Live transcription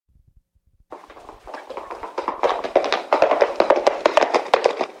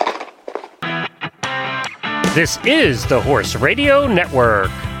This is the Horse Radio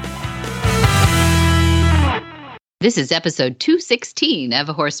Network. This is episode 216 of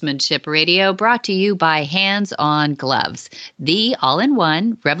Horsemanship Radio, brought to you by HandsOnGloves, the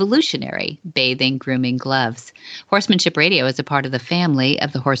all-in-one revolutionary bathing grooming gloves. Horsemanship Radio is a part of the family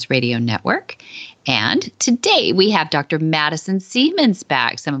of the Horse Radio Network. And today we have Dr. Madison Seamans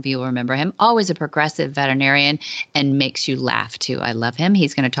back. Some of you will remember him, always a progressive veterinarian and makes you laugh too. I love him.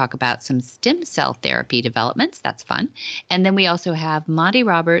 He's going to talk about some stem cell therapy developments. That's fun. And then we also have Monty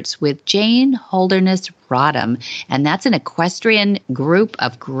Roberts with Jane Holderness-Roddam. And that's an equestrian group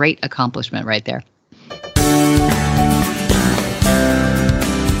of great accomplishment right there.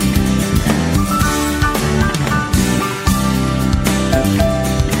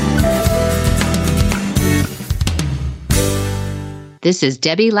 This is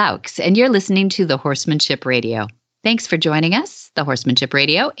Debbie Laux, and you're listening to the Horsemanship Radio. Thanks for joining us. The Horsemanship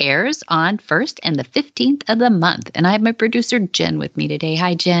Radio airs on 1st and the 15th of the month, and I have my producer, Jen, with me today.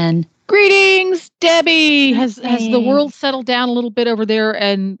 Hi, Jen. Greetings, Debbie. Has the world settled down a little bit over there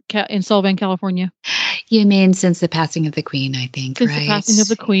in Sullivan, California? You mean since the passing of the Queen, I think, since right? the passing of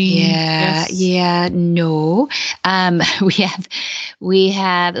the Queen. No. We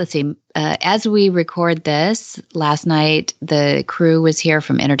have, let's see, as we record this, last night, the crew was here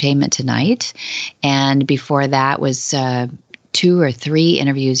from Entertainment Tonight. And before that was 2 or 3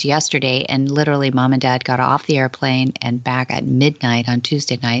 interviews yesterday, and literally Mom and Dad got off the airplane and back at midnight on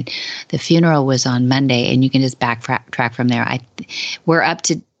Tuesday night. The funeral was on Monday, and you can just backtrack from there. We're up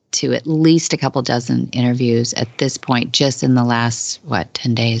to at least a couple dozen interviews at this point, just in the last,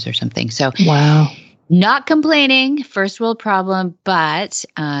 10 days or something. So, wow. Not complaining, first world problem, but,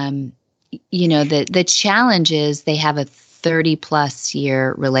 the challenge is they have a 30-plus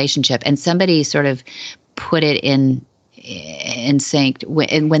year relationship, and somebody sort of put it in sync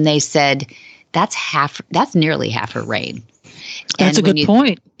when they said that's nearly half her reign. That's a good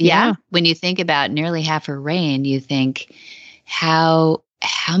point. Yeah. When you think about nearly half her reign, you think how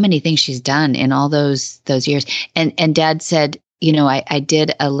many things she's done in all those years. And Dad said, I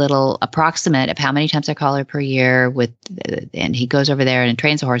did a little approximate of how many times I call her per year and he goes over there and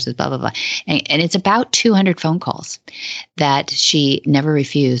trains the horses, blah, blah, blah. And it's about 200 phone calls that she never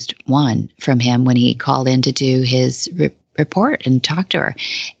refused one from him when he called in to do his report and talk to her.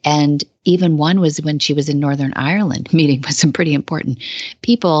 And even one was when she was in Northern Ireland meeting with some pretty important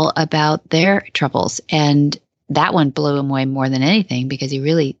people about their troubles. And that one blew him away more than anything, because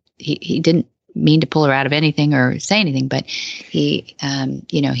he didn't mean to pull her out of anything or say anything, but he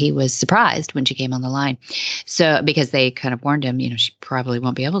was surprised when she came on the line. So, because they kind of warned him, she probably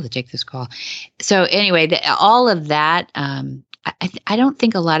won't be able to take this call. So anyway, all of that, I don't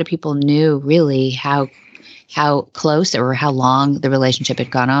think a lot of people knew really how close or how long the relationship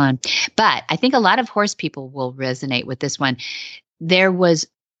had gone on. But I think a lot of horse people will resonate with this one. There was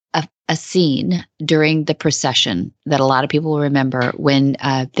a scene during the procession that a lot of people will remember when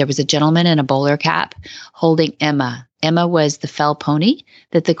there was a gentleman in a bowler cap holding Emma. Emma was the fell pony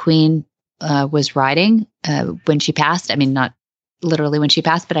that the Queen was riding when she passed. I mean, not literally when she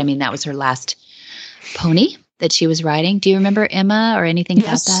passed, but I mean, that was her last pony that she was riding. Do you remember Emma or anything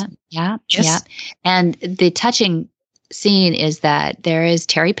about that? Yeah. Yes. Yeah. And the touching scene is that there is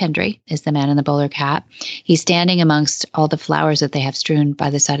Terry Pendry, is the man in the bowler cap. He's standing amongst all the flowers that they have strewn by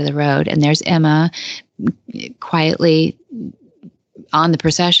the side of the road. And there's Emma quietly on the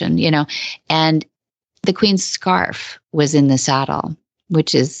procession, and the Queen's scarf was in the saddle,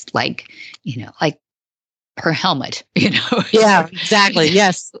 which is like her helmet, Yeah, exactly.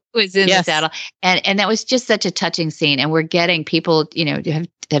 Yes. was in the saddle. And that was just such a touching scene. And we're getting people,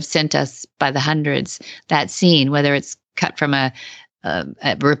 have sent us by the hundreds that scene, whether it's cut from a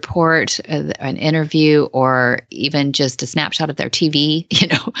report, an interview, or even just a snapshot of their TV,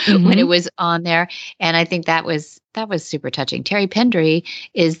 when it was on there. And I think that was super touching. Terry Pendry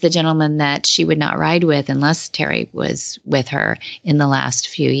is the gentleman that she would not ride with unless Terry was with her in the last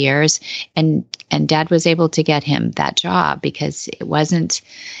few years. And Dad was able to get him that job because it wasn't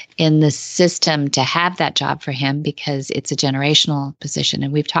in the system to have that job for him, because it's a generational position.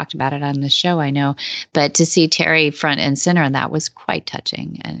 And we've talked about it on the show, I know. But to see Terry front and center on that was quite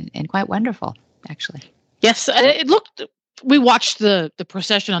touching and quite wonderful, actually. Yes, we watched the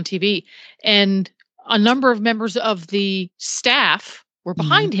procession on TV, and a number of members of the staff were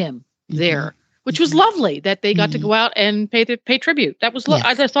behind him there, which was lovely that they got to go out and pay tribute. That was,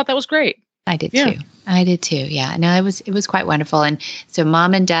 I just thought that was great. I did too. Yeah. No, it was quite wonderful. And so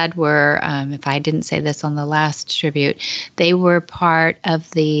Mom and Dad were, if I didn't say this on the last tribute, they were part of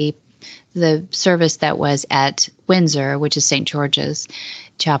the the service that was at Windsor, which is St. George's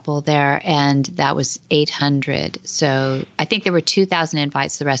Chapel there, and that was 800. So I think there were 2,000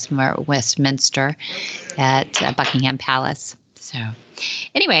 invites. The rest of them are at Westminster at Buckingham Palace. So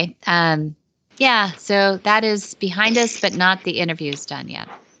anyway, so that is behind us, but not the interviews done yet.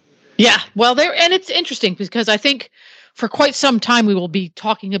 Yeah, well, and it's interesting because I think for quite some time we will be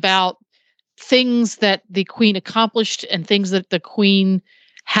talking about things that the Queen accomplished and things that the Queen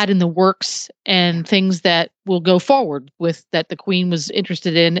had in the works and things that will go forward with that the Queen was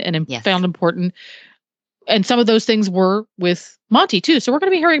interested in and found important. And some of those things were with Monty too. So we're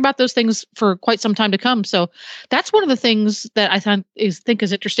going to be hearing about those things for quite some time to come. So that's one of the things that I think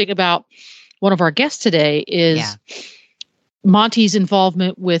is interesting about one of our guests today is Monty's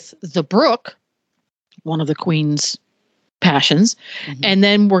involvement with the Brook, one of the Queen's passions. Mm-hmm. And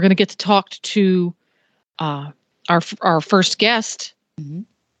then we're going to get to talk to our first guest, mm-hmm.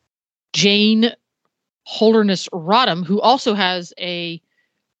 Jane Holderness-Roddam, who also has a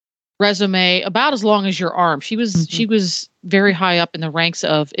resume about as long as your arm. She was very high up in the ranks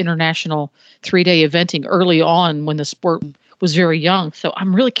of international 3-day eventing early on when the sport was very young. So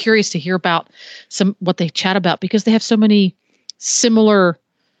I'm really curious to hear about what they chat about because they have so many similar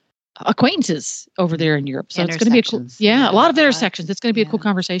acquaintances over there in Europe. So it's going to be a cool, a lot of intersections. It's going to be a cool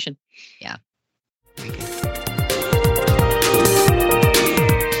conversation. Yeah.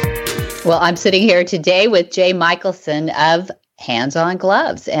 Well, I'm sitting here today with Jay Michelson of Hands on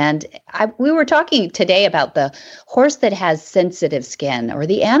Gloves. And we were talking today about the horse that has sensitive skin or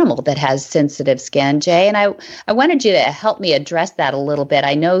the animal that has sensitive skin, Jay. And I wanted you to help me address that a little bit.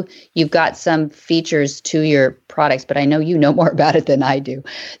 I know you've got some features to your products, but I know you know more about it than I do.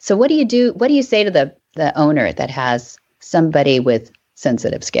 So what do you do? What do you say to the owner that has somebody with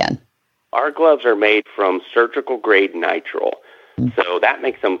sensitive skin? Our gloves are made from surgical grade nitrile. So that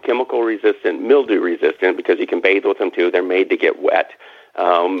makes them chemical resistant, mildew resistant, because you can bathe with them too. They're made to get wet.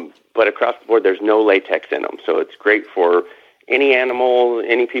 But across the board, there's no latex in them. So it's great for any animal,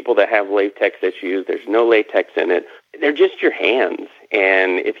 any people that have latex issues. There's no latex in it. They're just your hands.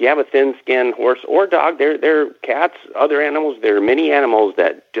 And if you have a thin-skinned horse or dog, they're cats, other animals. There are many animals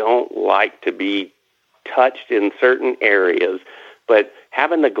that don't like to be touched in certain areas. But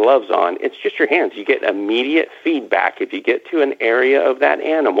having the gloves on, it's just your hands. You get immediate feedback if you get to an area of that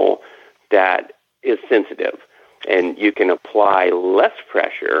animal that is sensitive. And you can apply less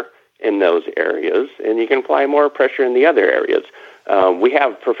pressure in those areas, and you can apply more pressure in the other areas. We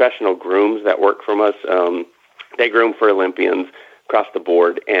have professional grooms that work from us. They groom for Olympians across the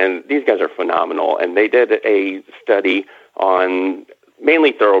board, and these guys are phenomenal. And they did a study on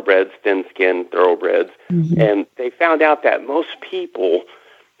mainly thoroughbreds, thin-skinned thoroughbreds, mm-hmm. and they found out that most people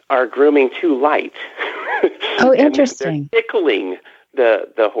are grooming too light. Oh, interesting. They're tickling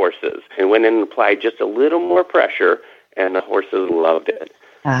the horses, and went in and applied just a little more pressure, and the horses loved it.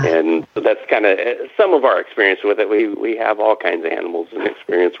 And so that's kind of some of our experience with it. We have all kinds of animals and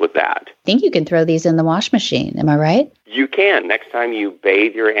experience with that. I think you can throw these in the wash machine. Am I right? You can. Next time you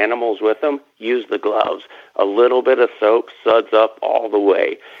bathe your animals with them, use the gloves. A little bit of soap suds up all the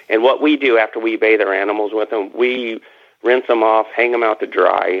way. And what we do after we bathe our animals with them, we rinse them off, hang them out to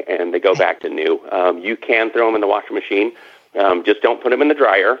dry, and they go back to new. You can throw them in the washing machine. Just don't put them in the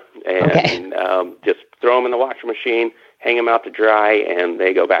dryer. And just throw them in the washing machine, hang them out to dry, and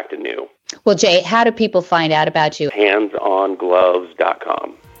they go back to new. Well, Jay, how do people find out about you?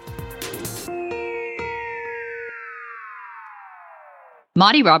 HandsOnGloves.com.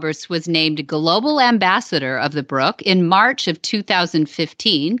 Monty Roberts was named Global Ambassador of the Brook in March of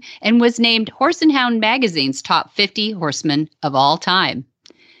 2015 and was named Horse and Hound Magazine's top 50 horsemen of all time.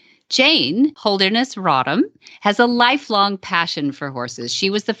 Jane Holderness-Roddam has a lifelong passion for horses. She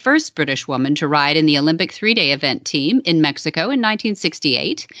was the first British woman to ride in the Olympic 3-day event team in Mexico in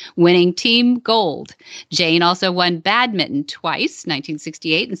 1968, winning team gold. Jane also won badminton twice,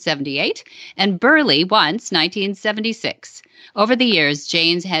 1968 and 78, and Burley once, 1976. Over the years,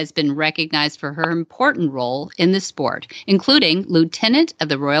 Jane has been recognized for her important role in the sport, including Lieutenant of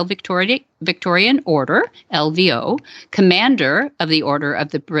the Royal Victorian Order, LVO, Commander of the Order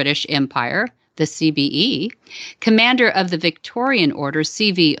of the British Empire, the CBE, Commander of the Victorian Order,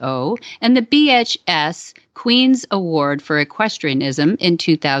 CVO, and the BHS Queen's Award for Equestrianism in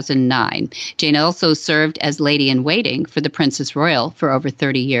 2009. Jane also served as lady-in-waiting for the Princess Royal for over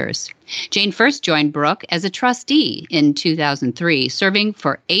 30 years. Jane first joined Brooke as a trustee in 2003, serving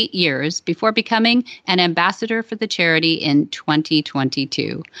for 8 years before becoming an ambassador for the charity in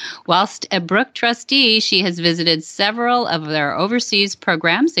 2022. Whilst a Brooke trustee, she has visited several of their overseas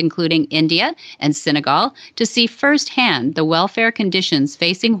programs, including India and Senegal, to see firsthand the welfare conditions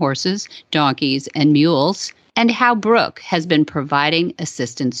facing horses, donkeys, and mules, and how Brooke has been providing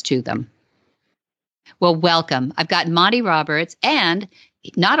assistance to them. Well, welcome. I've got Monty Roberts and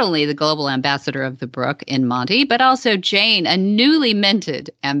not only the global ambassador of the Brooke in Monty, but also Jane, a newly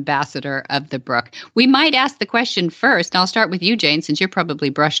minted ambassador of the Brooke. We might ask the question first, and I'll start with you, Jane, since you're probably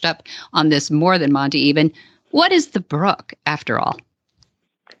brushed up on this more than Monty even. What is the Brooke, after all?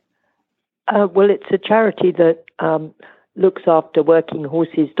 Well, it's a charity that looks after working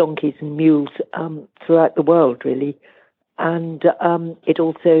horses, donkeys, and mules throughout the world, really. And it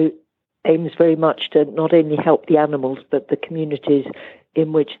also aims very much to not only help the animals, but the communities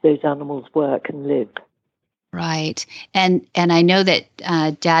in which those animals work and live. Right. And I know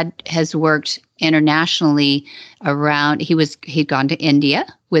that Dad has worked internationally around, he'd gone to India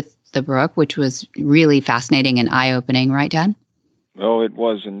with the Brooke, which was really fascinating and eye-opening, right, Dad? Oh, it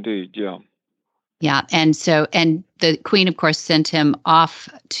was indeed, yeah. Yeah. And the Queen, of course, sent him off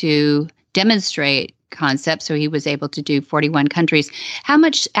to demonstrate concepts, so he was able to do 41 countries. How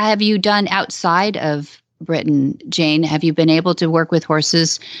much have you done outside of Britain, Jane? Have you been able to work with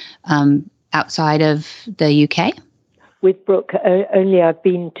horses outside of the UK? With Brooke, only I've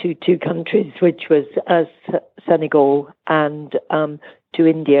been to 2 countries, which was Senegal and to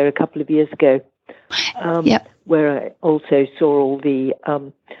India a couple of years ago, where I also saw all the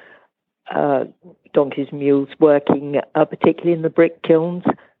donkeys, mules working, particularly in the brick kilns,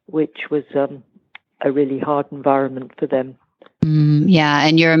 which was a really hard environment for them. Yeah,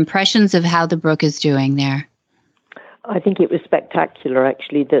 and your impressions of how the Brooke is doing there? I think it was spectacular,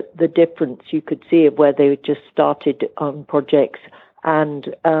 actually, that the difference you could see of where they had just started on projects,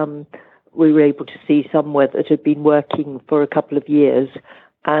 and we were able to see somewhere that had been working for a couple of years,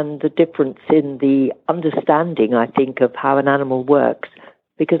 and the difference in the understanding, I think, of how an animal works,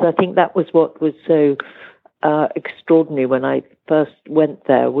 because I think that was what was so extraordinary when I first went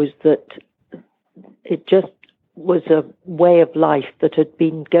there, was that it just was a way of life that had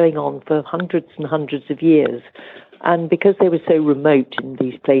been going on for hundreds and hundreds of years. And because they were so remote in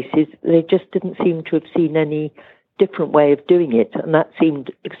these places, they just didn't seem to have seen any different way of doing it. And that seemed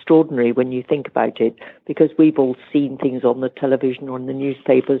extraordinary when you think about it, because we've all seen things on the television or in the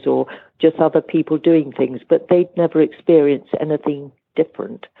newspapers or just other people doing things, but they'd never experienced anything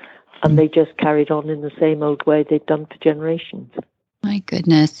different. And they just carried on in the same old way they'd done for generations. My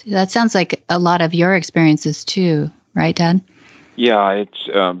goodness. That sounds like a lot of your experiences too, right, Dad? Yeah, it's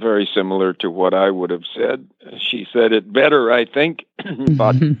very similar to what I would have said. She said it better, I think,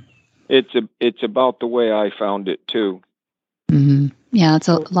 but it's about the way I found it too. Mm-hmm. Yeah, it's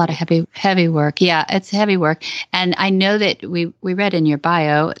a lot of heavy work. Yeah, it's heavy work. And I know that we read in your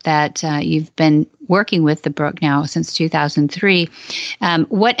bio that you've been working with the Brooke now since 2003.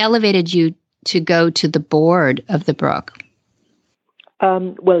 What elevated you to go to the board of the Brooke?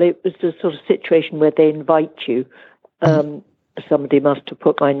 Well, it was the sort of situation where they invite you. Somebody must have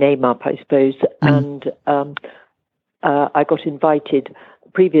put my name up, I suppose, and I got invited.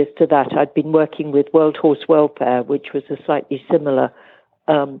 Previous to that, I'd been working with World Horse Welfare, which was a slightly similar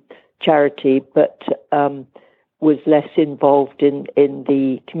charity, but was less involved in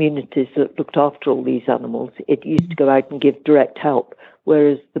the communities that looked after all these animals. It used to go out and give direct help,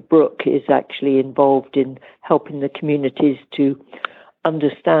 whereas the Brooke is actually involved in helping the communities to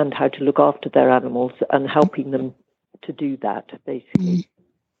understand how to look after their animals and helping them to do that, basically.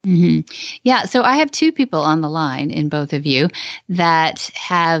 Mm-hmm. Yeah, so I have 2 people on the line in both of you that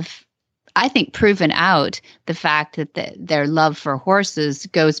have, I think, proven out the fact that their love for horses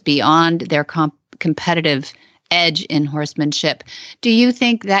goes beyond their competitive edge in horsemanship. Do you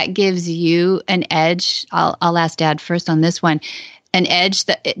think that gives you an edge? I'll ask Dad first on this one. An edge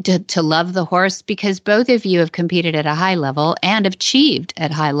to love the horse, because both of you have competed at a high level and achieved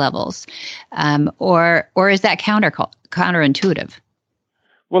at high levels, or is that counterintuitive?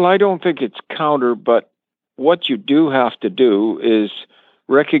 Well, I don't think it's counter, but what you do have to do is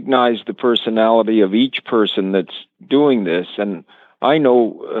recognize the personality of each person that's doing this. And I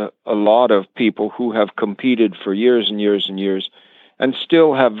know a lot of people who have competed for years and years and years and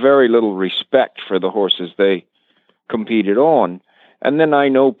still have very little respect for the horses they competed on. And then I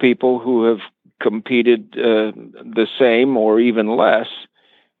know people who have competed the same or even less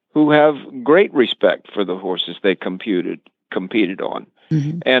who have great respect for the horses they competed on.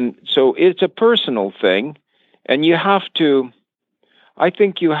 Mm-hmm. And so it's a personal thing, and I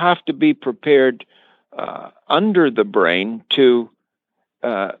think you have to be prepared under the brain to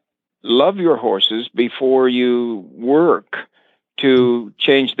love your horses before you work to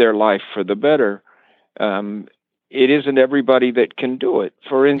change their life for the better. It isn't everybody that can do it.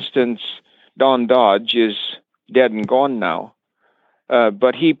 For instance, Don Dodge is dead and gone now,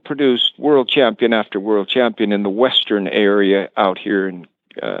 but he produced world champion after world champion in the western area out here in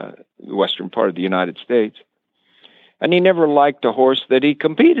the western part of the United States. And he never liked a horse that he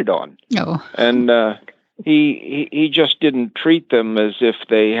competed on. No. And he just didn't treat them as if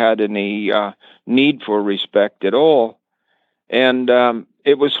they had any need for respect at all. And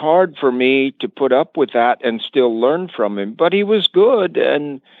it was hard for me to put up with that and still learn from him. But he was good,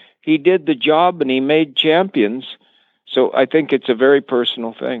 and he did the job, and he made champions. So I think it's a very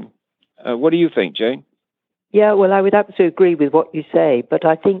personal thing. What do you think, Jane? Yeah, well, I would absolutely agree with what you say, but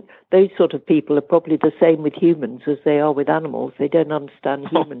I think those sort of people are probably the same with humans as they are with animals. They don't understand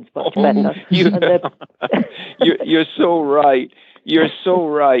humans much better. You're so right. You're so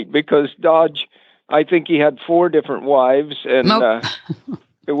right, because Dodge, I think he had 4 different wives, and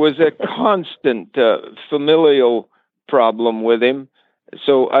it was a constant familial problem with him.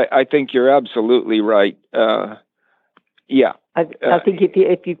 So I think you're absolutely right. Yeah. I think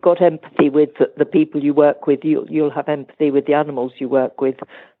if you've got empathy with the people you work with, you'll have empathy with the animals you work with,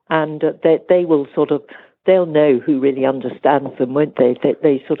 and they will they'll know who really understands them, won't they?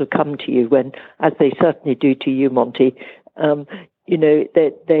 They sort of come to you as they certainly do to you, Monty.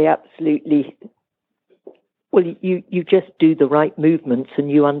 They absolutely. Well, you just do the right movements and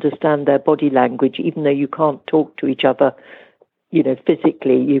you understand their body language, even though you can't talk to each other.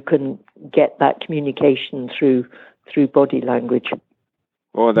 Physically, you can get that communication through body language.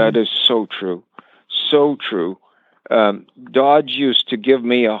 Oh, that is so true. So true. Dodge used to give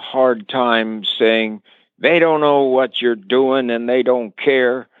me a hard time saying, they don't know what you're doing and they don't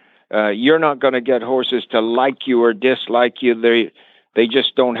care. You're not going to get horses to like you or dislike you. They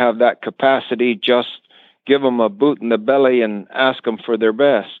just don't have that capacity. Just give them a boot in the belly and ask them for their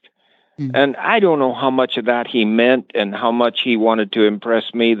best. Mm. And I don't know how much of that he meant and how much he wanted to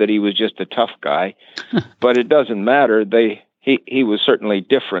impress me, that he was just a tough guy. But it doesn't matter. He was certainly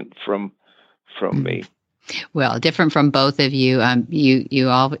different from me. Well, different from both of you. You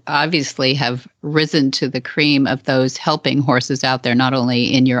all obviously have risen to the cream of those helping horses out there, not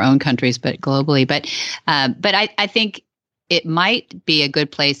only in your own countries but globally. But I think it might be a good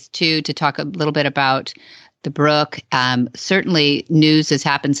place to talk a little bit about the Brook. Certainly, news has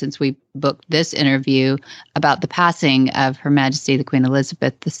happened since we booked this interview about the passing of Her Majesty the Queen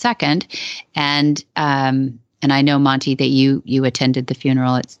Elizabeth II, and I know, Monty, that you attended the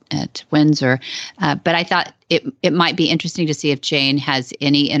funeral at Windsor, but I thought it might be interesting to see if Jane has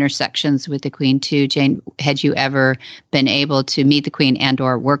any intersections with the Queen too. Jane, had you ever been able to meet the Queen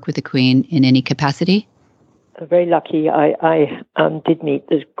and/or work with the Queen in any capacity? Very lucky. I did meet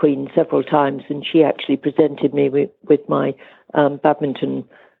the Queen several times, and she actually presented me with my badminton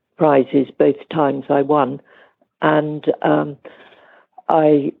prizes both times I won. And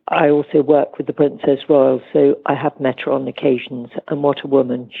I also work with the Princess Royal, so I have met her on occasions. And what a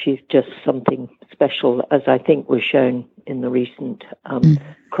woman. She's just something special, as I think was shown in the recent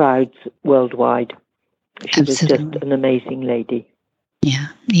crowds worldwide. She Absolutely. was just an amazing lady.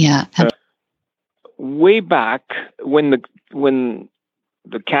 Yeah. Way back when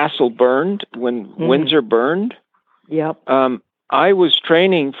the castle burned, when Windsor burned, I was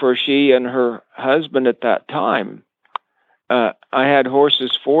training for she and her husband at that time. I had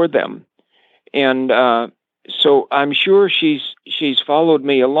horses for them, and so I'm sure she's followed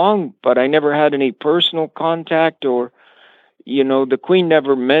me along, but I never had any personal contact, or the Queen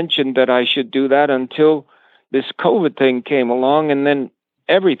never mentioned that I should do that until this COVID thing came along, and then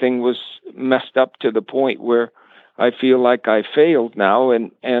everything was messed up to the point where I feel like I failed now,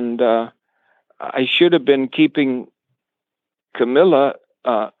 and I should have been keeping Camilla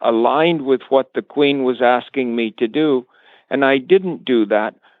aligned with what the Queen was asking me to do, and I didn't do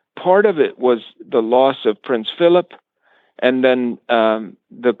that. Part of it was the loss of Prince Philip, and then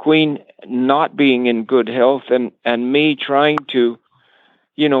the Queen not being in good health, and me trying to,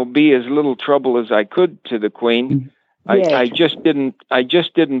 be as little trouble as I could to the Queen. Yes. I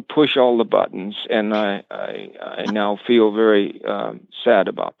just didn't push all the buttons, and I now feel very sad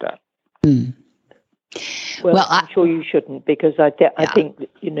about that. Mm. Well, I'm sure you shouldn't, because I think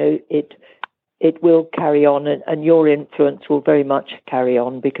it will carry on, and your influence will very much carry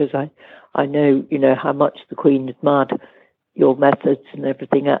on, because I know how much the Queen admired your methods and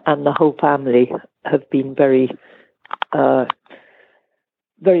everything, and the whole family have been very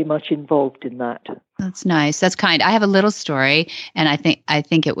much involved in that. That's nice. That's kind. I have a little story, and I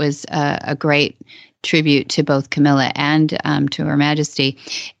think it was a great tribute to both Camilla and to Her Majesty.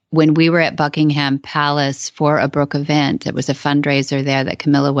 When we were at Buckingham Palace for a Brooke event, it was a fundraiser there that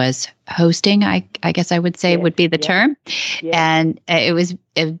Camilla was hosting. I guess I would say would be the term, and it was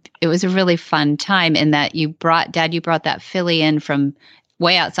a really fun time in that you brought that filly in from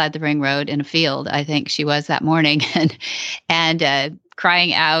way outside the ring road in a field. I think she was that morning, and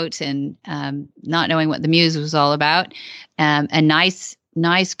crying out and not knowing what the muse was all about. A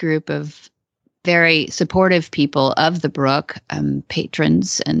nice group of very supportive people of the Brook,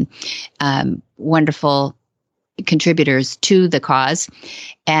 patrons and wonderful contributors to the cause.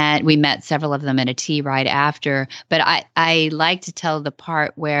 And we met several of them at a tea right after. But I like to tell the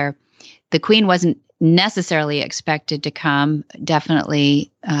part where the Queen wasn't necessarily expected to come.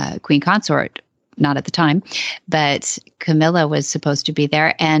 Definitely Queen Consort, not at the time, but Camilla was supposed to be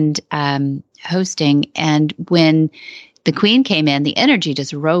there and hosting. And when the Queen came in, the energy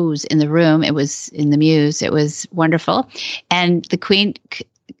just rose in the room. It was in the Muse. It was wonderful. And the Queen,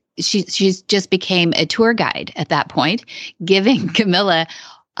 she just became a tour guide at that point, giving Camilla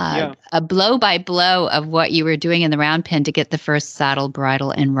a blow by blow of what you were doing in the round pen to get the first saddle, bridle,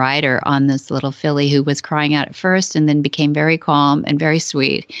 and rider on this little filly who was crying out at first and then became very calm and very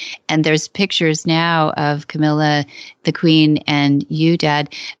sweet. And there's pictures now of Camilla, the Queen, and you,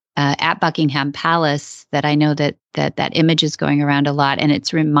 Dad, at Buckingham Palace that I know that image is going around a lot, and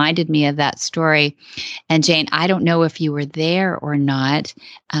it's reminded me of that story. And Jane, I don't know if you were there or not,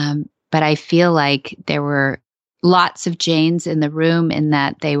 but I feel like there were lots of Janes in the room, in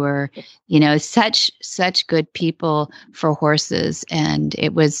that they were, such good people for horses, and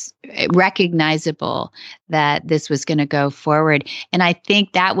it was recognizable that this was going to go forward. And I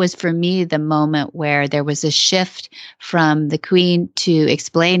think that was, for me, the moment where there was a shift from the Queen to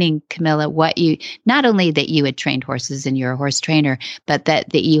explaining, Camilla, not only that you had trained horses and you're a horse trainer, but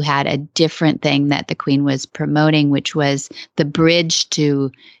that you had a different thing that the Queen was promoting, which was the bridge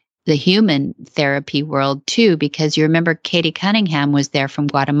to the human therapy world too, because you remember Katie Cunningham was there from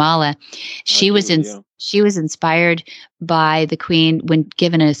Guatemala. She was inspired by the Queen when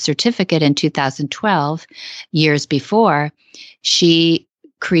given a certificate in 2012, years before. She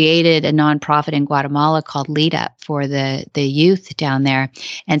created a nonprofit in Guatemala called Lead Up for the youth down there.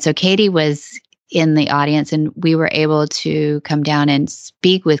 And so Katie was in the audience, and we were able to come down and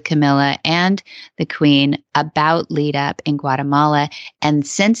speak with Camilla and the Queen about Lead Up in Guatemala. And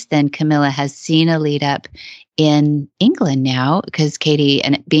since then, Camilla has seen a Lead Up in England now, because Katie,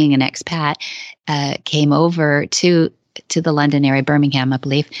 and being an expat, came over to the London area, Birmingham, I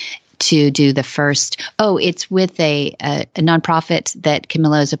believe, to do the first. It's with a nonprofit that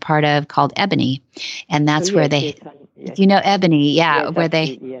Camilla is a part of called Ebony, and that's where they, Ebony, where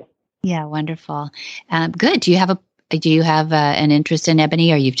they. Yes. Yeah, wonderful. Good. Do you have an interest in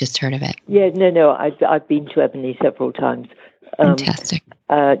Ebony, or you've just heard of it? Yeah, no. I've been to Ebony several times. Fantastic.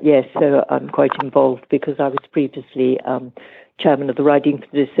 Yes, so I'm quite involved because I was previously chairman of the Riding for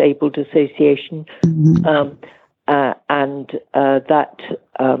the Disabled Association, and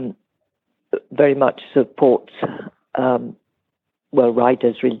that very much supports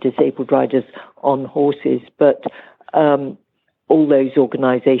riders, really disabled riders on horses, but. All those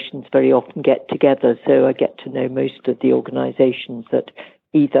organisations very often get together, so I get to know most of the organisations that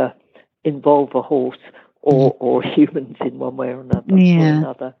either involve a horse or humans in one way or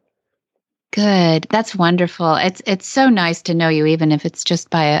another. Good. That's wonderful. It's so nice to know you, even if it's just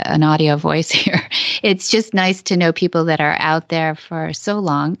by an audio voice here. It's just nice to know people that are out there for so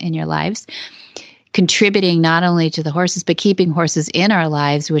long in your lives, contributing not only to the horses, but keeping horses in our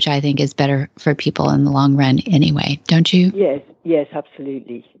lives, which I think is better for people in the long run anyway. Don't you? Yes,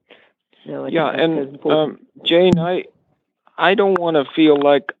 absolutely. No, and Jane, I don't want to feel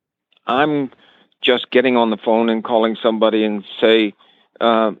like I'm just getting on the phone and calling somebody and say,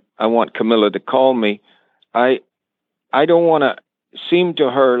 I want Camilla to call me. I don't want to seem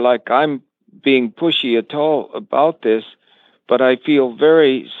to her like I'm being pushy at all about this, but I feel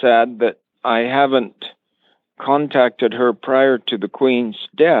very sad that I haven't contacted her prior to the Queen's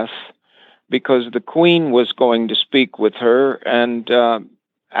death, because the Queen was going to speak with her and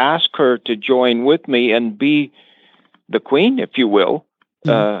ask her to join with me and be the Queen, if you will,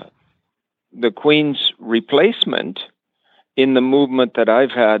 the Queen's replacement in the movement that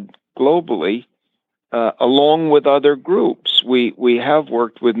I've had globally, along with other groups. We have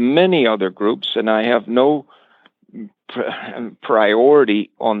worked with many other groups, and I have no priority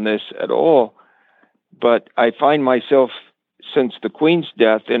on this at all, but I find myself since the Queen's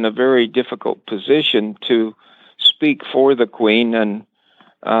death, in a very difficult position to speak for the Queen, and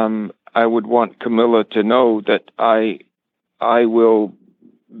I would want Camilla to know that I will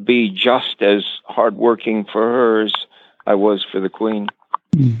be just as hardworking for her as I was for the Queen.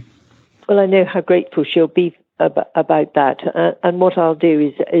 Well, I know how grateful she'll be about that. And what I'll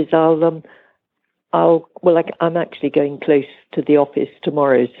do is I'm actually going close to the office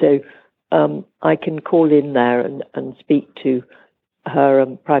tomorrow, so I can call in there and speak to her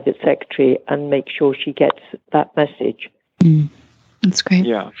private secretary and make sure she gets that message. That's great.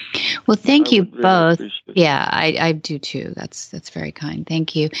 Yeah. Well, thank you really both. Yeah, I do too. That's very kind.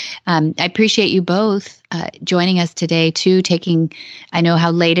 Thank you. I appreciate you both joining us today too. I know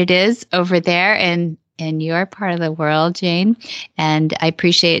how late it is over there in your part of the world, Jane, and I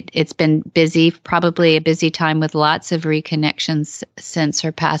appreciate it's been busy, probably a busy time with lots of reconnections since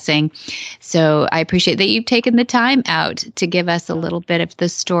her passing. So I appreciate that you've taken the time out to give us a little bit of the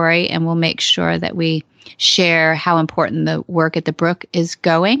story, and we'll make sure that we share how important the work at the Brook is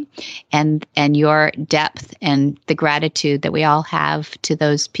going, and your depth and the gratitude that we all have to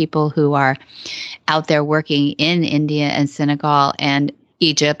those people who are out there working in India and Senegal and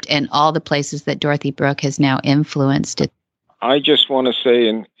Egypt and all the places that Dorothy Brooke has now influenced. I just want to say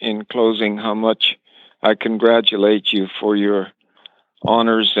in closing how much I congratulate you for your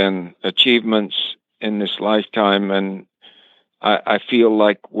honors and achievements in this lifetime, and I feel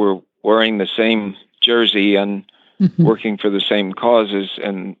like we're wearing the same jersey and working for the same causes,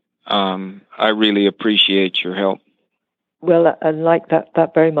 and I really appreciate your help. Well, and like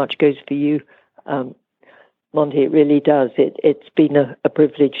that very much goes for you, Monty. It really does. It's been a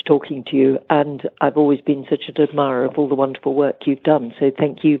privilege talking to you, and I've always been such an admirer of all the wonderful work you've done. So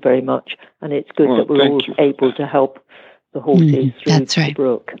thank you very much, and it's good that we're all able to help the horses through the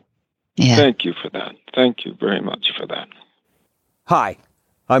Brook. Yeah. Thank you for that. Thank you very much for that. Hi,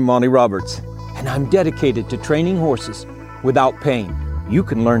 I'm Monty Roberts, and I'm dedicated to training horses without pain. You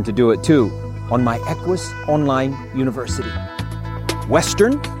can learn to do it too on my Equus Online University.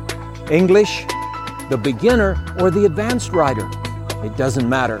 Western, English, the beginner, or the advanced rider. It doesn't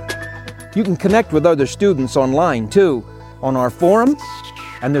matter. You can connect with other students online too, on our forum,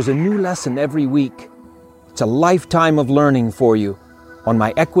 and there's a new lesson every week. It's a lifetime of learning for you on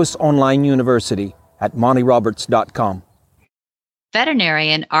my Equus Online University at montyroberts.com.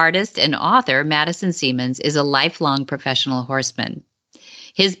 Veterinarian, artist, and author Madison Seamans is a lifelong professional horseman.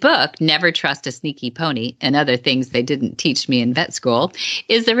 His book, Never Trust a Sneaky Pony and Other Things They Didn't Teach Me in Vet School,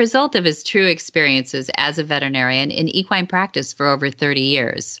 is the result of his true experiences as a veterinarian in equine practice for over 30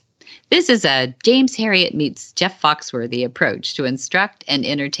 years. This is a James Herriot meets Jeff Foxworthy approach to instruct and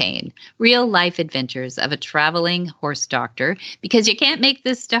entertain real-life adventures of a traveling horse doctor, because you can't make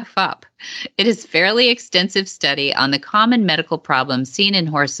this stuff up. It is fairly extensive study on the common medical problems seen in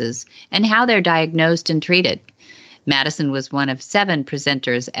horses and how they're diagnosed and treated. Madison was one of 7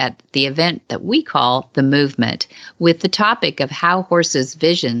 presenters at the event that we call The Movement, with the topic of how horses'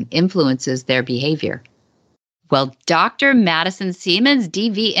 vision influences their behavior. Well, Dr. Madison Seamans,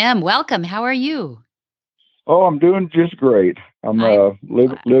 DVM, welcome. How are you? Oh, I'm doing just great. I'm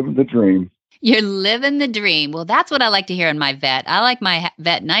living the dream. You're living the dream. Well, that's what I like to hear in my vet. I like my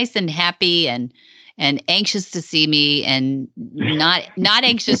vet nice and happy and anxious to see me, and not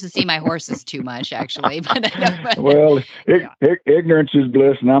anxious to see my horses too much, actually. Well, ignorance is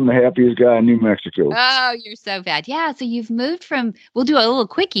bliss, and I'm the happiest guy in New Mexico. Oh, you're so bad. Yeah, so you've moved from, we'll do a little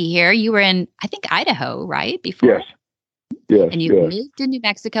quickie here. You were in, I think, Idaho, right? Before? Yes. And you've moved to New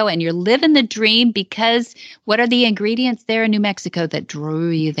Mexico, and you're living the dream because what are the ingredients there in New Mexico that drew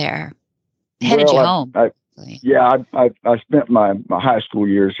you there? Headed you home. I spent my high school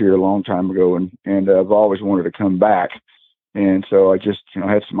years here a long time ago, and I've always wanted to come back. And so I just,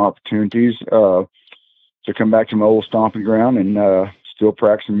 had some opportunities to come back to my old stomping ground and still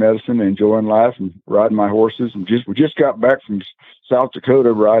practicing medicine and enjoying life and riding my horses. And we just got back from South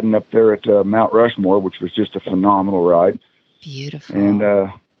Dakota riding up there at Mount Rushmore, which was just a phenomenal ride. Beautiful. And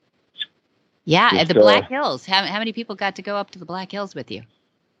at the Black Hills. How many people got to go up to the Black Hills with you?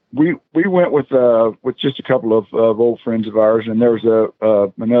 We went with just a couple of old friends of ours, and there was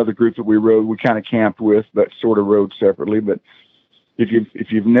another group that we rode. We kind of camped with, but sort of rode separately. But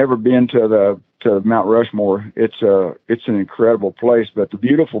if you've never been to Mount Rushmore, it's an incredible place. But the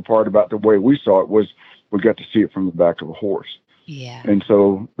beautiful part about the way we saw it was we got to see it from the back of a horse. Yeah. And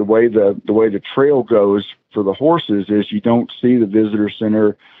so the way the trail goes for the horses is you don't see the visitor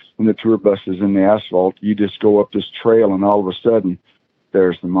center and the tour buses in the asphalt. You just go up this trail, and all of a sudden,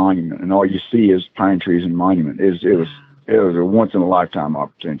 there's the monument, and all you see is pine trees and monument. It was a once in a lifetime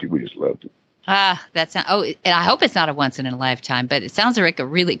opportunity. We just loved it. That's not, and I hope it's not a once in a lifetime, but it sounds like a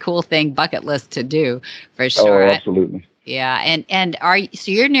really cool thing, bucket list to do for sure. Oh, absolutely. And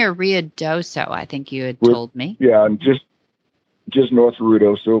so you're near Ruidoso, I think you had told me. Yeah, and just north of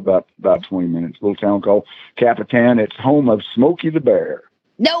Ruidoso, about 20 minutes. A little town called Capitan. It's home of Smokey the Bear.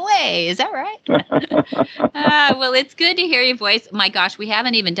 No way. Is that right? Well, it's good to hear your voice. My gosh, we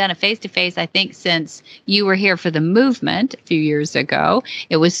haven't even done a face-to-face, I think, since you were here for the movement a few years ago.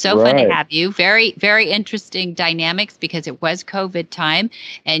 It was so fun to have you. Very, very interesting dynamics because it was COVID time.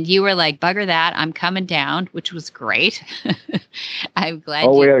 And you were like, bugger that, I'm coming down, which was great. I'm glad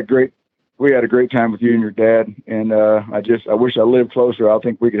we had a great time with you and your dad, and I wish I lived closer. I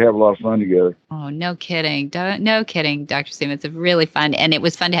think we could have a lot of fun together. Oh, no kidding. No kidding, Dr. Seamans. It's really fun. And it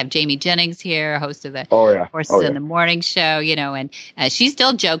was fun to have Jamie Jennings here, host of the Horses in the Morning show, and she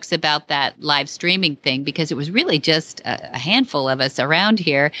still jokes about that live streaming thing because it was really just a handful of us around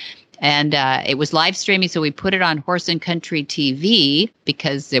here. And it was live streaming, so we put it on Horse and Country TV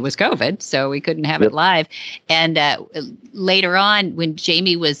because it was COVID, so we couldn't have it live. And later on, when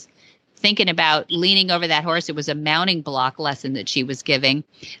Jamie was thinking about leaning over that horse, it was a mounting block lesson that she was giving,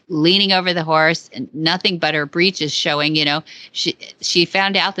 leaning over the horse and nothing but her breeches showing. She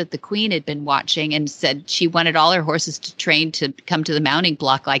found out that the Queen had been watching and said she wanted all her horses to train to come to the mounting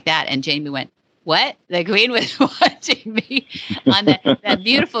block like that. And Jamie went, "What? The Queen was watching me on that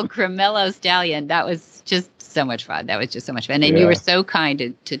beautiful Cremello stallion." That was just so much fun. That was just so much fun. And you were so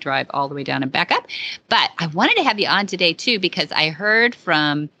kind to drive all the way down and back up. But I wanted to have you on today, too, because I heard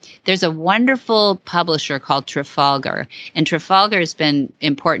there's a wonderful publisher called Trafalgar. And Trafalgar has been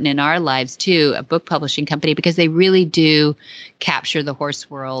important in our lives, too, a book publishing company, because they really do capture the horse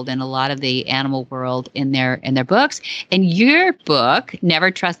world and a lot of the animal world in their books. And your book,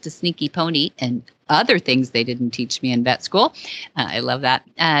 Never Trust a Sneaky Pony, and other things they didn't teach me in vet school, I love that,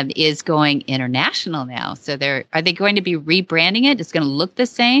 is going international now. So are they going to be rebranding it? It's going to look the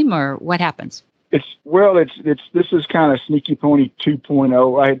same, or what happens? This is kind of Sneaky Pony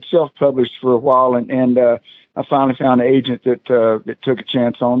 2.0. I had self-published for a while, and I finally found an agent that took a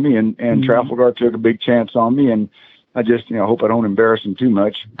chance on me, and Trafalgar took a big chance on me, and I just hope I don't embarrass them too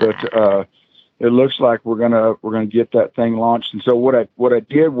much, but it looks like we're gonna get that thing launched. And so what I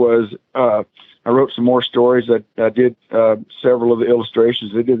did was I wrote some more stories. I did several of the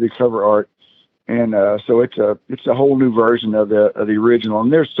illustrations. I did the cover art, and so it's a whole new version of the original.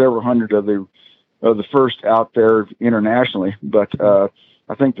 And there's several hundred of the first out there internationally. But I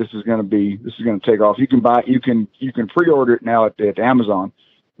think this is going to take off. You can pre-order it now at Amazon,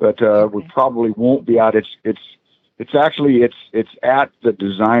 but we probably won't be out. It's at the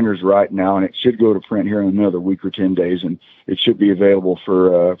designers right now, and it should go to print here in another week or 10 days, and it should be available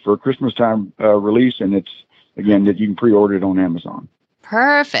for Christmas time release. And it's, again, that you can pre-order it on Amazon.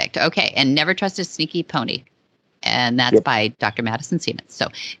 Perfect. Okay. And Never Trust a Sneaky Pony. And that's by Dr. Madison Seamans. So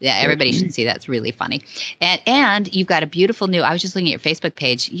everybody should see that. It's really funny. And you've got a beautiful new, I was just looking at your Facebook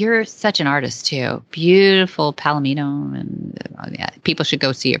page. You're such an artist too. Beautiful Palomino. And people should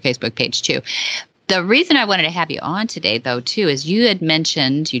go see your Facebook page too. The reason I wanted to have you on today, though, too, is you had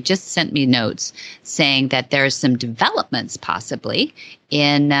mentioned, you just sent me notes saying that there's some developments possibly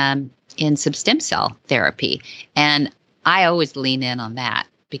in some stem cell therapy. And I always lean in on that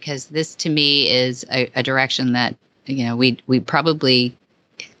because this, to me, is a direction that, we probably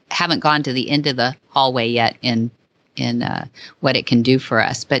haven't gone to the end of the hallway yet in what it can do for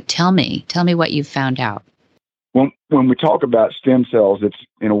us. But tell me what you've found out. When we talk about stem cells, it's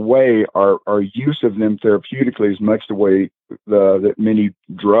in a way our use of them therapeutically is much the way that many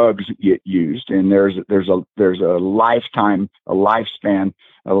drugs get used, and there's a lifetime, a lifespan,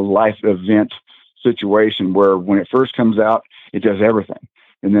 a life event situation where when it first comes out, it does everything,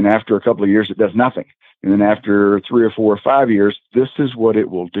 and then after a couple of years, it does nothing, and then after 3 or 4 or 5 years, this is what it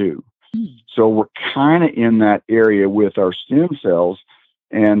will do. So we're kind of in that area with our stem cells.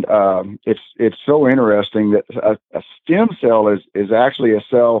 And it's so interesting that a stem cell is actually a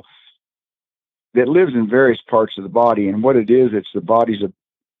cell that lives in various parts of the body. And what it is, it's the body's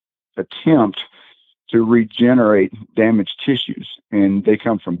attempt to regenerate damaged tissues. And they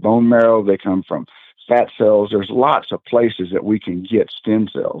come from bone marrow, they come from fat cells. There's lots of places that we can get stem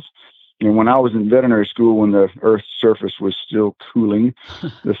cells. And when I was in veterinary school, when the Earth's surface was still cooling,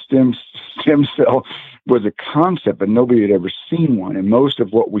 the stem cell was a concept, but nobody had ever seen one. And most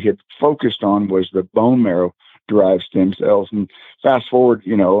of what we had focused on was the bone marrow-derived stem cells. And fast forward,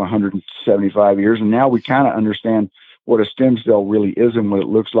 175 years, and now we kind of understand what a stem cell really is and what it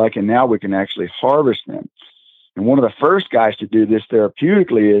looks like, and now we can actually harvest them. And one of the first guys to do this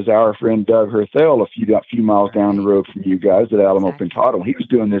therapeutically is our friend Doug Herthel, a few miles down the road from you guys at Alamo Pintado. He was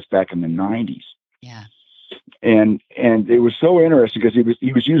doing this back in the 90s. Yeah. And it was so interesting because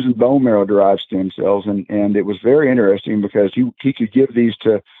he was using bone marrow derived stem cells, and it was very interesting because he could give these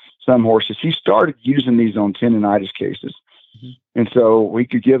to some horses. He started using these on tendonitis cases. And so we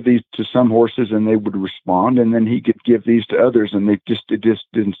could give these to some horses and they would respond, and then he could give these to others and it just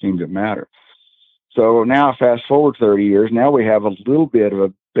didn't seem to matter. So now fast forward 30 years, now we have a little bit of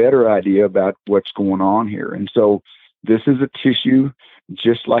a better idea about what's going on here. And so this is a tissue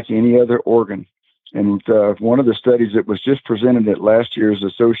just like any other organ. And one of the studies that was just presented at last year's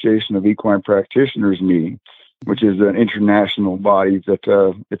Association of Equine Practitioners meeting, which is an international body that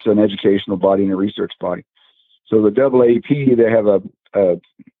it's an educational body and a research body. So the AAEP, they have an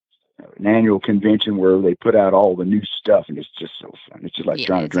annual convention where they put out all the new stuff, and it's just so fun. It's just like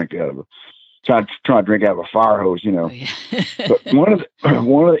trying to drink out of a fire hose, you know. Oh, yeah. But one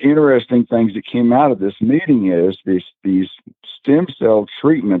of the interesting things that came out of this meeting is these stem cell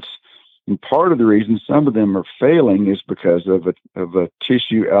treatments. And part of the reason some of them are failing is because of a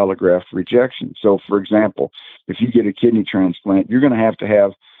tissue allograft rejection. So, for example, if you get a kidney transplant, you're going to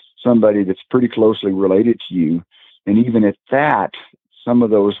have somebody that's pretty closely related to you, and even at that, some of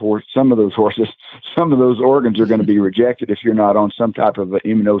those organs are going to be rejected if you're not on some type of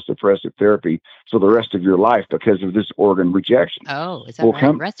immunosuppressive therapy for the rest of your life because of this organ rejection. Oh, is that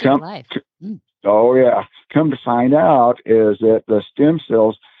right? Rest of your life. Oh yeah. Come to find out is that the stem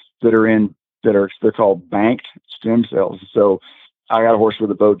cells they're called banked stem cells. So I got a horse with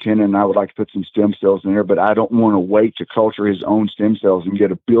a bowed tendon and I would like to put some stem cells in there, but I don't want to wait to culture his own stem cells and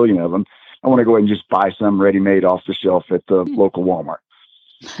get 1 billion of them. I want to go ahead and just buy some ready-made off the shelf at the local Walmart.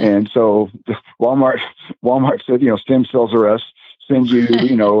 And so Walmart said, stem cells are us, send you,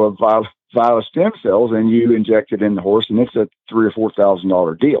 a vial of stem cells and you inject it in the horse, and it's a $3,000 or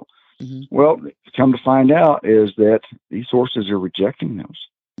 $4,000 deal. Mm-hmm. Well, come to find out is that these horses are rejecting those.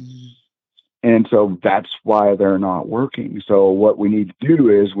 Mm-hmm. And so that's why they're not working. So what we need to do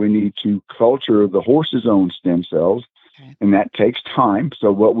is we need to culture the horse's own stem cells, and that takes time.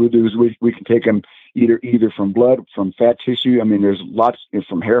 So what we'll do is we can take them either from blood, from fat tissue. I mean, there's lots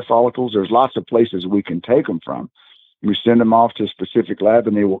from hair follicles. There's lots of places we can take them from. We send them off to a specific lab,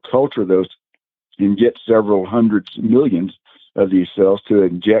 and they will culture those and get several hundreds, millions of these cells to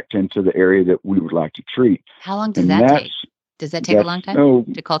inject into the area that we would like to treat. How long does that take? Does that take a long time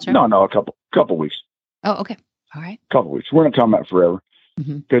to culture? No, a couple weeks. Oh, okay. All right. Couple weeks. We're not talking about forever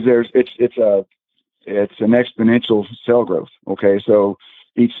because it's an exponential cell growth. Okay, so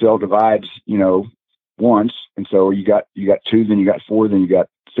each cell divides, once, and so you got 2, then you got 4, then you got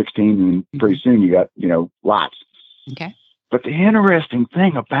 16, and pretty soon you got lots. Okay. But the interesting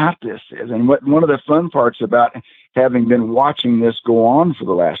thing about this is, and one of the fun parts about having been watching this go on for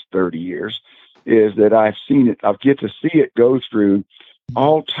the last 30 years, is that I've seen it. I get to see it go through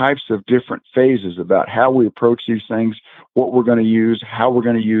all types of different phases about how we approach these things, what we're going to use, how we're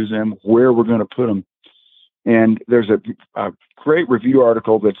going to use them, where we're going to put them. And there's a great review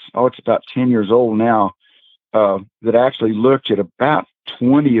article it's about 10 years old now, that actually looked at about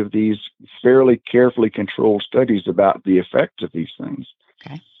 20 of these fairly carefully controlled studies about the effects of these things.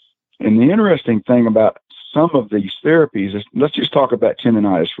 Okay. And the interesting thing about some of these therapies is, let's just talk about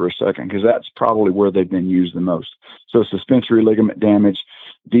tendonitis for a second, because that's probably where they've been used the most. So suspensory ligament damage,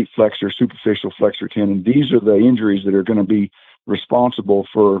 deep flexor, superficial flexor tendon, these are the injuries that are going to be responsible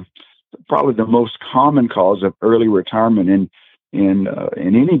for probably the most common cause of early retirement in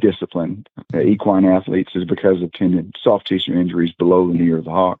any discipline. Equine athletes is because of soft tissue injuries below the knee or the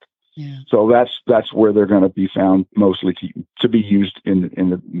hock. Yeah. So that's where they're going to be found mostly to be used in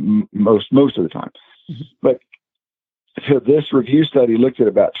the most of the time. Mm-hmm. But so this review study looked at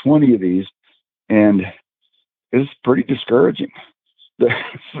about 20 of these, and it's pretty discouraging.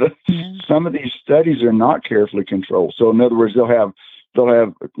 Some of these studies are not carefully controlled. So in other words, they'll have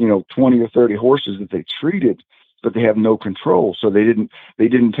 20 or 30 horses that they treated, but they have no control. So they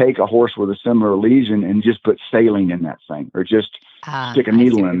didn't take a horse with a similar lesion and just put saline in that thing, or just stick a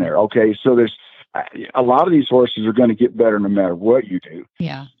needle in there. Okay, so there's a lot of these horses are going to get better no matter what you do.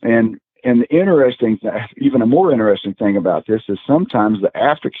 Yeah. And the even a more interesting thing about this is sometimes the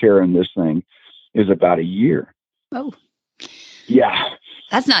aftercare in this thing is about a year. Oh. Yeah.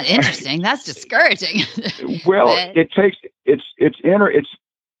 That's not interesting. That's discouraging. Well, it's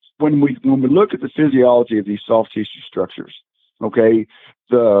when we look at the physiology of these soft tissue structures, okay,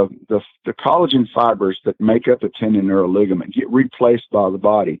 the collagen fibers that make up a tendon or a ligament get replaced by the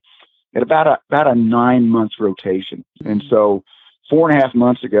body at about a 9-month rotation. And so 4.5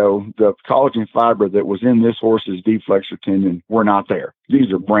 months ago, the collagen fiber that was in this horse's deep flexor tendon were not there.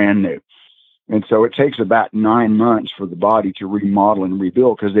 These are brand new. And so it takes about 9 months for the body to remodel and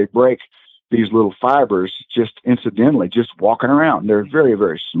rebuild, because they break these little fibers just incidentally, just walking around. They're very,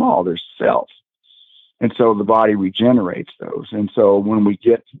 very small. They're cells. And so the body regenerates those. And so when we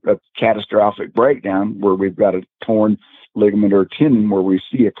get a catastrophic breakdown where we've got a torn ligament or tendon where we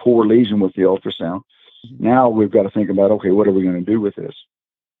see a core lesion with the ultrasound, now we've got to think about, okay, what are we going to do with this?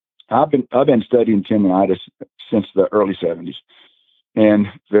 I've been studying tendonitis since the early 70s. And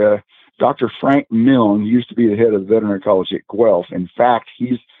Dr. Frank Milne used to be the head of the veterinary college at Guelph. In fact,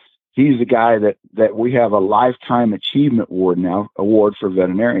 he's the guy that we have a lifetime achievement award for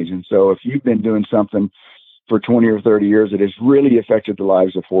veterinarians. And so if you've been doing something for 20 or 30 years that has really affected the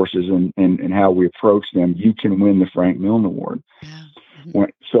lives of horses and how we approach them, you can win the Frank Milne Award. Yeah.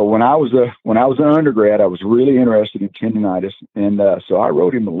 When I was an undergrad, I was really interested in tendonitis, and so I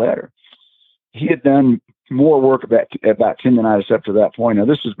wrote him a letter. He had done more work about tendonitis up to that point. Now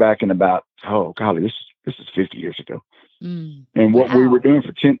this was back in about this is 50 years ago. And what we were doing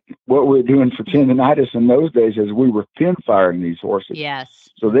for tendonitis in those days is we were pin firing these horses. Yes.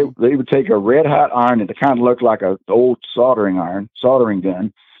 So they would take a red hot iron that kind of looked like an old soldering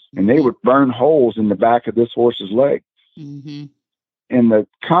gun, and they would burn holes in the back of this horse's leg. Mm-hmm. And the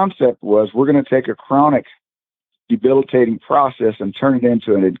concept was, we're going to take a chronic debilitating process and turn it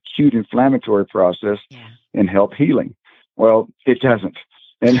into an acute inflammatory process and help healing. Well, it doesn't.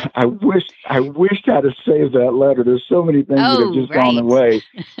 And I wished I'd have saved that letter. There's so many things that have just gone away.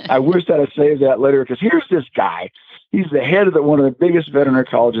 I wished I'd have saved that letter, because here's this guy. He's the head of one of the biggest veterinary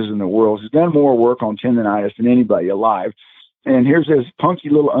colleges in the world. He's done more work on tendonitis than anybody alive. And here's this punky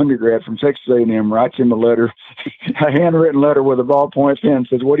little undergrad from Texas A&M writes him a letter, a handwritten letter with a ballpoint pen,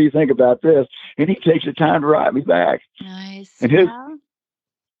 says, "What do you think about this?" And he takes the time to write me back. Nice. And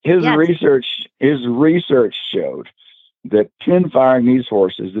his research showed that pin firing these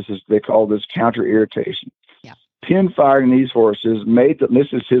horses, they call this counter irritation. Yeah. Pin firing these horses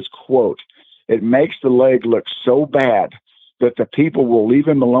this is his quote, "It makes the leg look so bad that the people will leave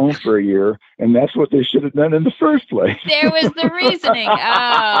him alone for a year, and that's what they should have done in the first place." There was the reasoning. Oh,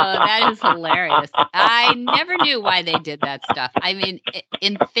 that is hilarious. I never knew why they did that stuff. I mean,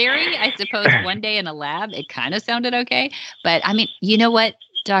 in theory, I suppose one day in a lab, it kind of sounded okay. But I mean, you know what,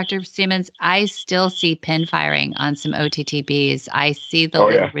 Dr. Seamans, I still see pin firing on some OTTBs. I see the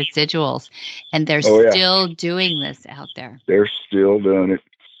little residuals, and they're still doing this out there. They're still doing it.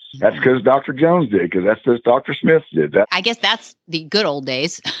 That's because Dr. Jones did, because that's because Dr. Smith did that. I guess that's the good old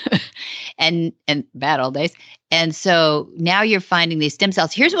days and bad old days. And so now you're finding these stem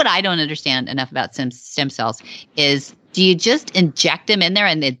cells. Here's what I don't understand enough about stem cells is, do you just inject them in there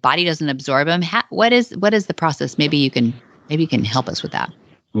and the body doesn't absorb them? What is the process? Maybe you can help us with that.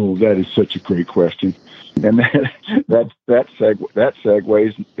 Oh, that is such a great question. And that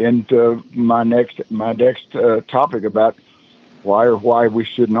segues into my next topic about why we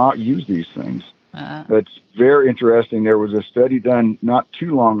should not use these things. It's very interesting. There was a study done not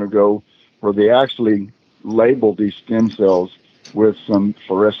too long ago where they actually labeled these stem cells with some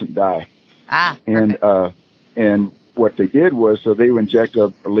fluorescent dye. And what they did was, so they would inject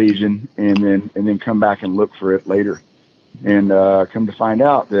a lesion and then come back and look for it later. And come to find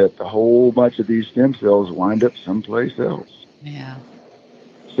out that a whole bunch of these stem cells wind up someplace else. Yeah.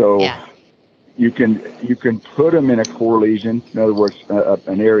 So you can put them in a core lesion, in other words,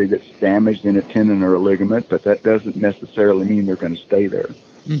 an area that's damaged in a tendon or a ligament, but that doesn't necessarily mean they're going to stay there.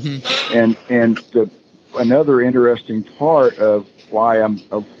 Mm-hmm. And another interesting part of why I'm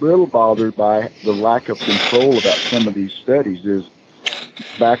a little bothered by the lack of control about some of these studies is,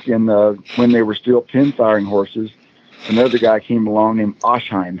 back in when they were still pin firing horses, another guy came along named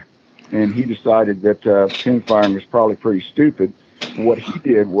Oshheim, and he decided that pin firing was probably pretty stupid. What he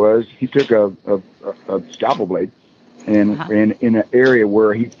did was he took a scalpel blade and in an area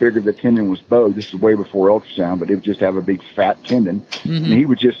where he figured the tendon was bowed. This is way before ultrasound, but it would just have a big fat tendon, and he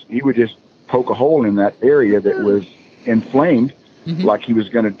would just poke a hole in that area that was inflamed, like he was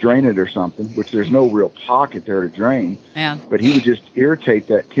going to drain it or something. Which there's no real pocket there to drain. Yeah. But he would just irritate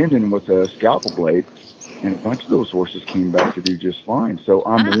that tendon with a scalpel blade, and a bunch of those horses came back to do just fine. So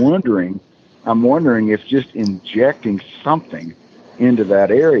I'm wondering if just injecting something into that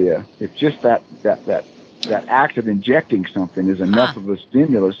area, if just that act of injecting something is enough of a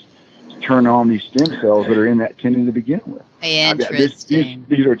stimulus to turn on these stem cells that are in that tendon to begin with. Interesting.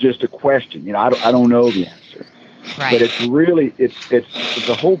 These are just a question. I don't know the answer. Right. But it's really it's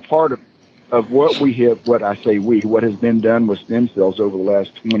a whole part of what has been done with stem cells over the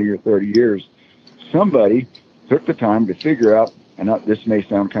last 20 or 30 years. Somebody took the time to figure out and this may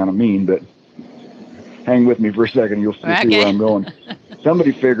sound kind of mean, but hang with me for a second. You'll see where I'm going.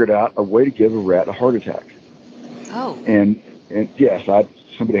 Somebody figured out a way to give a rat a heart attack. Oh. And yes,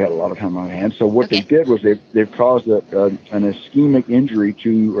 somebody had a lot of time on hand. So what they did was they've caused an ischemic injury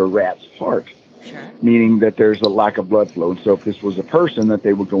to a rat's heart, meaning that there's a lack of blood flow. And so if this was a person, that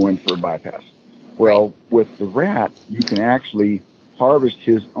they would go in for a bypass. Well, with the rat, you can actually harvest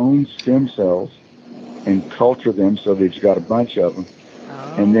his own stem cells and culture them so that he's got a bunch of them.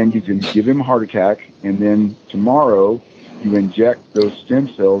 And then you can give him a heart attack, and then tomorrow you inject those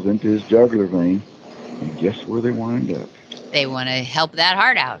stem cells into his jugular vein, and guess where they wind up? They want to help that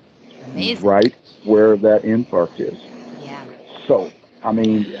heart out. Amazing. Right where that infarct is. Yeah. So, I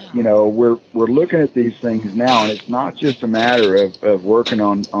mean, we're looking at these things now, and it's not just a matter of working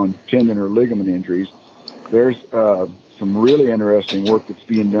on tendon or ligament injuries. There's some really interesting work that's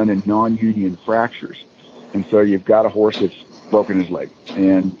being done in non-union fractures. And so you've got a horse that's broken his leg,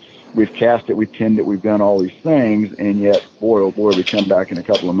 and we've cast it, we've tinned it, we've done all these things, and yet, boy, oh boy, we come back in a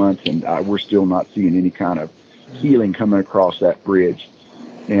couple of months, and we're still not seeing any kind of healing coming across that bridge.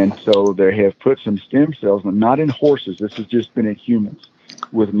 And so they have put some stem cells, not in horses, this has just been in humans,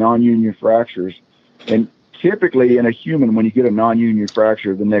 with non-union fractures. And typically in a human, when you get a non-union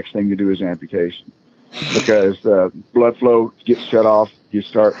fracture, the next thing to do is amputation, because blood flow gets shut off, you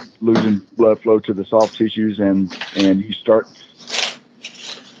start losing blood flow to the soft tissues, and you start,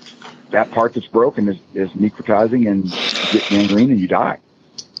 that part that's broken is necrotizing and you get gangrene and you die.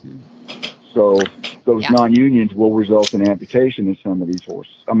 So those non-unions will result in amputation in some of these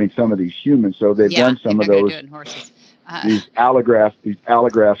horses. I mean, some of these humans. So they've done some of those, these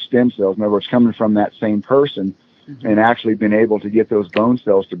allograft stem cells, in other words, coming from that same person, and actually been able to get those bone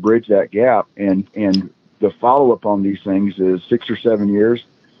cells to bridge that gap. And the follow-up on these things is 6 or 7 years.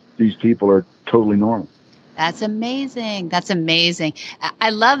 These people are totally normal. That's amazing. That's amazing. I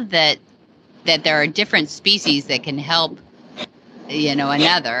love that there are different species that can help,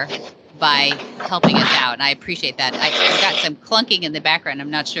 another by helping us out. And I appreciate that. I've got some clunking in the background. I'm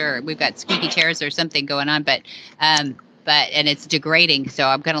not sure. We've got squeaky chairs or something going on, but and it's degrading. So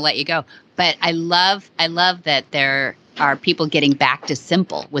I'm going to let you go. But I love that there are people getting back to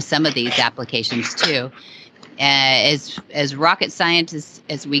simple with some of these applications too. As rocket scientists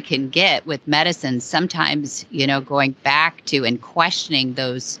as we can get with medicine, sometimes, going back to and questioning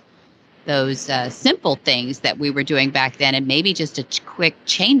those simple things that we were doing back then, and maybe just a quick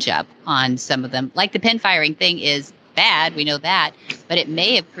change up on some of them. Like the pin firing thing is bad, we know that, but it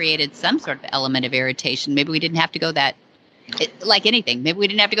may have created some sort of element of irritation. Maybe we didn't have to go like anything. Maybe we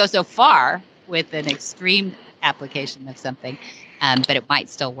didn't have to go so far with an extreme application of something, but it might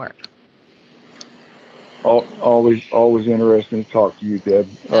still work. Always interesting to talk to you, Deb.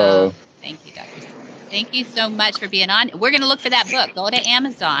 Thank you, Dr. Thank you so much for being on. We're going to look for that book. Go to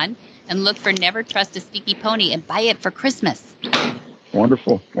Amazon and look for Never Trust a Sneaky Pony and buy it for Christmas.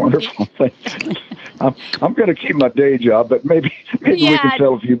 Wonderful. I'm going to keep my day job, but maybe we can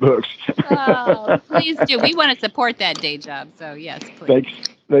sell a few books. Oh, please do. We want to support that day job. So, yes, please.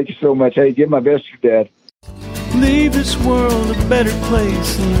 Thank you so much. Hey, give my best to your dad. Leave this world a better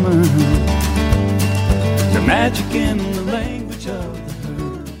place than mine. The magic in the language of the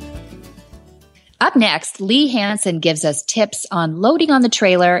herd. Up next, Lee Hansen gives us tips on loading on the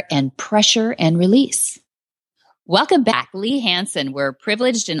trailer and pressure and release. Welcome back, Lee Hansen. We're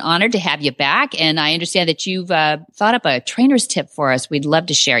privileged and honored to have you back, and I understand that you've thought up a trainer's tip for us. We'd love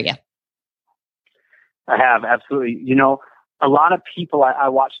to share you. I have, absolutely. A lot of people, I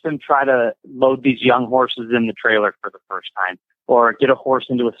watch them try to load these young horses in the trailer for the first time, or get a horse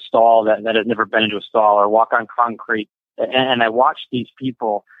into a stall that has never been into a stall, or walk on concrete. And I watch these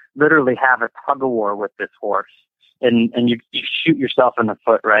people literally have a tug-of-war with this horse. And you shoot yourself in the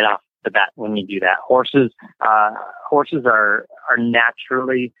foot right off the bat when you do that. Horses are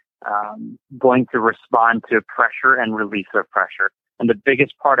naturally going to respond to pressure and release of pressure. And the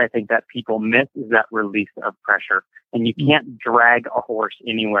biggest part I think that people miss is that release of pressure. And you can't drag a horse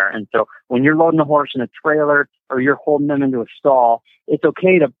anywhere. And so when you're loading a horse in a trailer or you're holding them into a stall, it's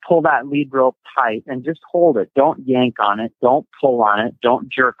okay to pull that lead rope tight and just hold it. Don't yank on it. Don't pull on it. Don't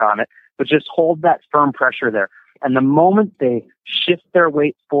jerk on it. But just hold that firm pressure there. And the moment they shift their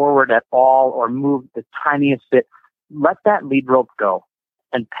weight forward at all or move the tiniest bit, let that lead rope go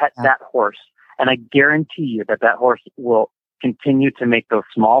and pet that horse. And I guarantee you that horse will continue to make those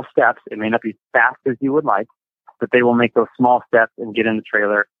small steps. It may not be fast as you would like, but they will make those small steps and get in the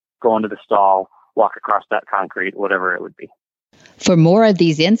trailer, go into the stall, walk across that concrete, whatever it would be. For more of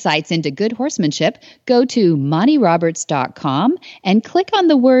these insights into good horsemanship, go to MontyRoberts.com and click on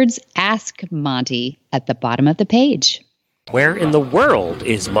the words Ask Monty at the bottom of the page. Where in the world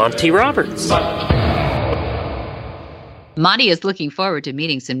is Monty Roberts? Monty is looking forward to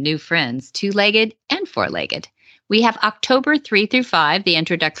meeting some new friends, two-legged and four-legged. We have October 3 through 5, the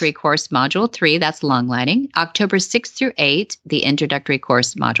introductory course module 3, that's long lining. October 6 through 8, the introductory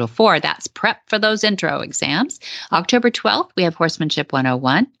course module 4, that's prep for those intro exams. October 12th, we have Horsemanship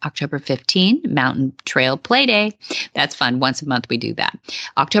 101. October 15, Mountain Trail Play Day. That's fun. Once a month we do that.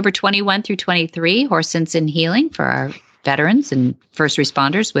 October 21 through 23, Horse Sense and Healing for our veterans and first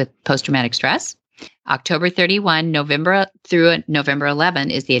responders with post-traumatic stress. October 31, November through November 11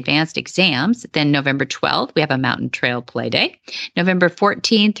 is the advanced exams. Then November 12th, we have a Mountain Trail Play Day. November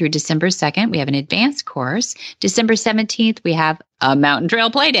 14th through December 2nd, we have an advanced course. December 17th, we have a Mountain Trail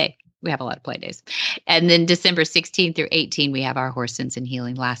Play Day. We have a lot of play days. And then December 16th through 18th, we have our Horse Sense and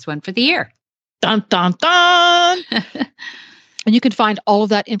Healing, last one for the year. Dun, dun, dun. And you can find all of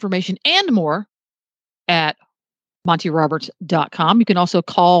that information and more at MontyRoberts.com. You can also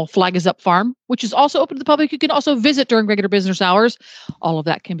call Flag Is Up Farm, which is also open to the public. You can also visit during regular business hours. All of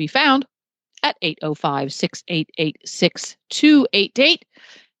that can be found at 805-688-6288.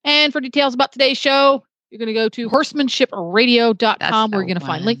 And for details about today's show, you're going to go to HorsemanshipRadio.com, where you're going to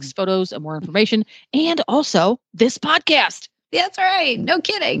find links, photos, and more information, and also this podcast. That's right. No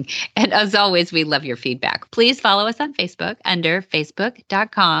kidding. And as always, we love your feedback. Please follow us on Facebook under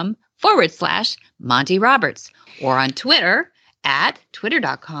facebook.com/Monty Roberts, or on Twitter at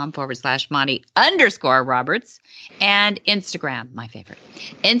twitter.com/Monty_Roberts, and Instagram, my favorite,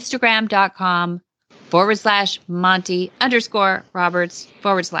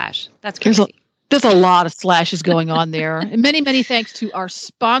 Instagram.com/Monty_Roberts/. That's crazy. There's a lot of slashes going on there. And many, many thanks to our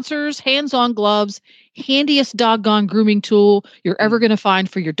sponsors, Hands On Gloves, handiest doggone grooming tool you're ever going to find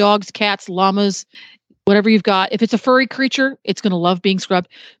for your dogs, cats, llamas, whatever you've got. If it's a furry creature, it's going to love being scrubbed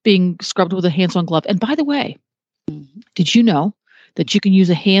with a hands-on glove. And by the way, did you know that you can use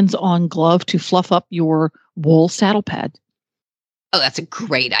a hands-on glove to fluff up your wool saddle pad? Oh, that's a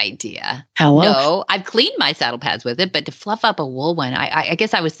great idea. Hello? No, I've cleaned my saddle pads with it, but to fluff up a wool one, I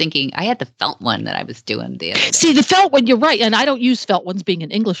guess I was thinking I had the felt one that I was doing the other day. See, the felt one, you're right. And I don't use felt ones being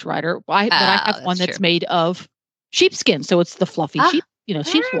an English writer, but I have one that's made of sheepskin. So it's the fluffy sheep's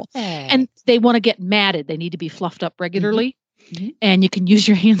wool. And they want to get matted. They need to be fluffed up regularly. Mm-hmm. And you can use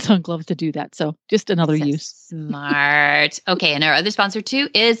your hands-on gloves to do that. So just another use. Smart. Okay. And our other sponsor too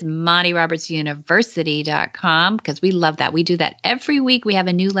is MontyRobertsUniversity.com, because we love that. We do that every week. We have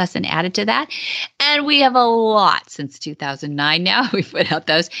a new lesson added to that. And we have a lot since 2009 now. We put out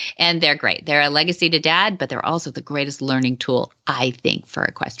those, and they're great. They're a legacy to Dad, but they're also the greatest learning tool, I think, for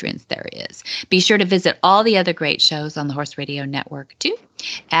equestrians there is. Be sure to visit all the other great shows on the Horse Radio Network too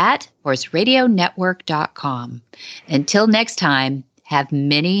at horseradionetwork.com. Until next time, have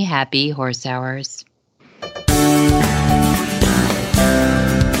many happy horse hours.